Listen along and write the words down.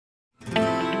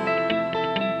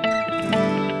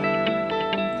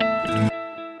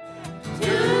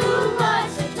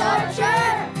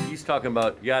talking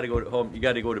about you gotta go home, you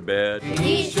gotta go to bed.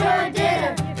 Eat your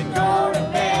dinner and go to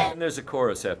bed. And there's a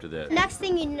chorus after that. Next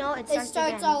thing you know, it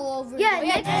starts all over. Yeah,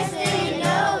 next thing you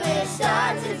know, it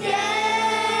starts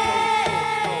again.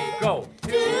 Go.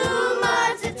 2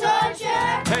 months of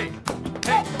torture. Hey,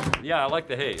 hey. Yeah, I like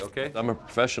the hey, okay? I'm a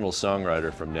professional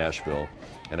songwriter from Nashville,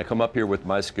 and I come up here with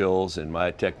my skills and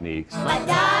my techniques. My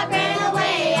dog ran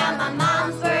away on my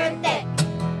mom's birthday.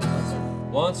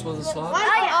 Once was a sloth.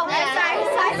 Sorry.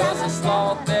 Was a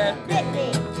sloth that Bit me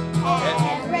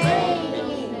and raised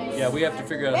me. Yeah, we have to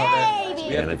figure out how that.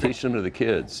 Baby. And I teach them to the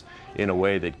kids in a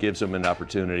way that gives them an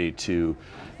opportunity to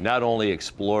not only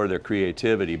explore their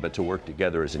creativity, but to work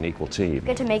together as an equal team.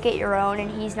 Get to make it your own,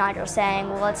 and he's not just saying,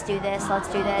 well, let's do this, let's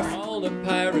do this. All the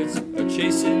pirates are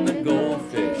chasing the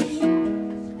goldfish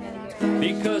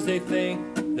because they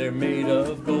think they're made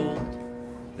of gold.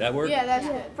 That work? Yeah, that's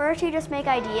it. First, you just make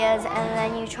ideas, and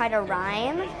then you try to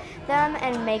rhyme them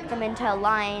and make them into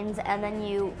lines, and then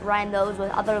you rhyme those with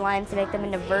other lines to make them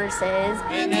into verses.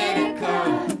 Banana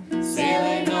crab,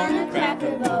 sailing on a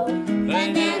cracker boat.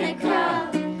 Banana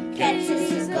crab catches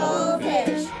his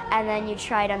goldfish. And then you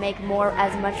try to make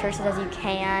as much verses as you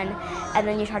can, and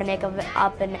then you try to make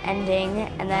up an ending,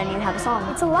 and then you have a song.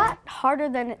 It's a lot harder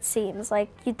than it seems. Like,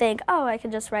 you think, oh, I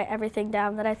can just write everything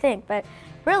down that I think, but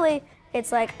really,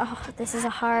 it's like, oh, this is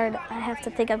hard. I have to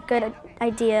think of good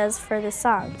ideas for this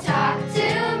song. Talk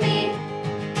to me.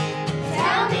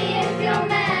 Tell me if you're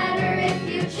mad or if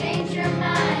you change your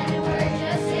mind and we're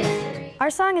just history. Our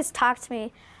song is Talk to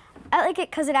Me. I like it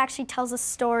because it actually tells a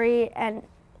story, and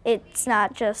it's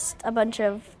not just a bunch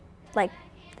of like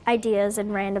ideas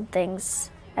and random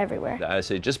things everywhere. I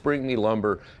say, just bring me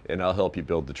lumber and I'll help you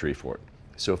build the tree fort.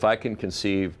 So if I can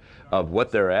conceive of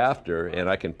what they're after and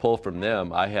I can pull from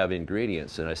them, I have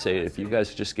ingredients. And I say, if you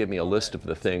guys just give me a list of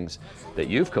the things that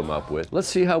you've come up with, let's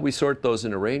see how we sort those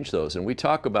and arrange those. And we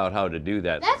talk about how to do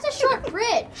that. That's a short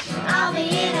bridge. I'll be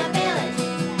in a village,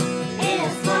 in a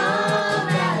small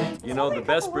valley. You know, the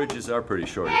best bridges are pretty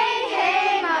short. Hey,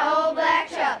 hey, my old black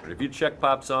truck. If you check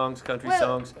pop songs, country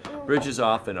songs, bridges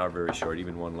often are very short,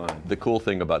 even one line. The cool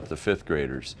thing about the 5th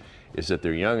graders is that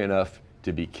they're young enough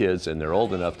to be kids, and they're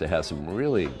old enough to have some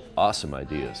really awesome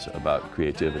ideas about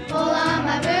creativity. Pull on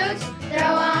my boots, throw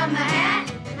on my hat,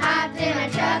 hopped in my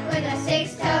truck with a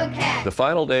 6-toed cat. The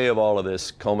final day of all of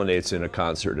this culminates in a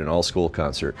concert, an all-school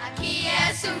concert. Aquí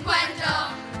es un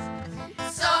cuento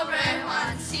sobre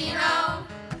Juancino,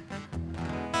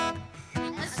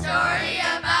 a story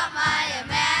about my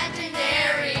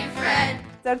imaginary friend.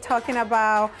 They're talking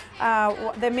about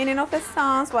the meaning of the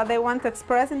songs, what they want to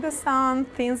express in the song,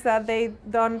 things that they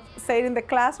don't say in the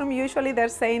classroom. Usually they're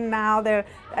saying now they're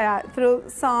through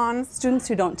songs. Students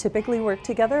who don't typically work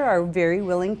together are very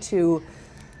willing to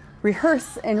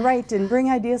rehearse and write and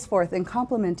bring ideas forth and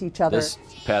complement each other. This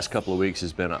past couple of weeks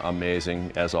has been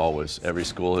amazing, as always. Every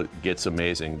school gets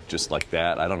amazing just like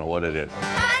that. I don't know what it is.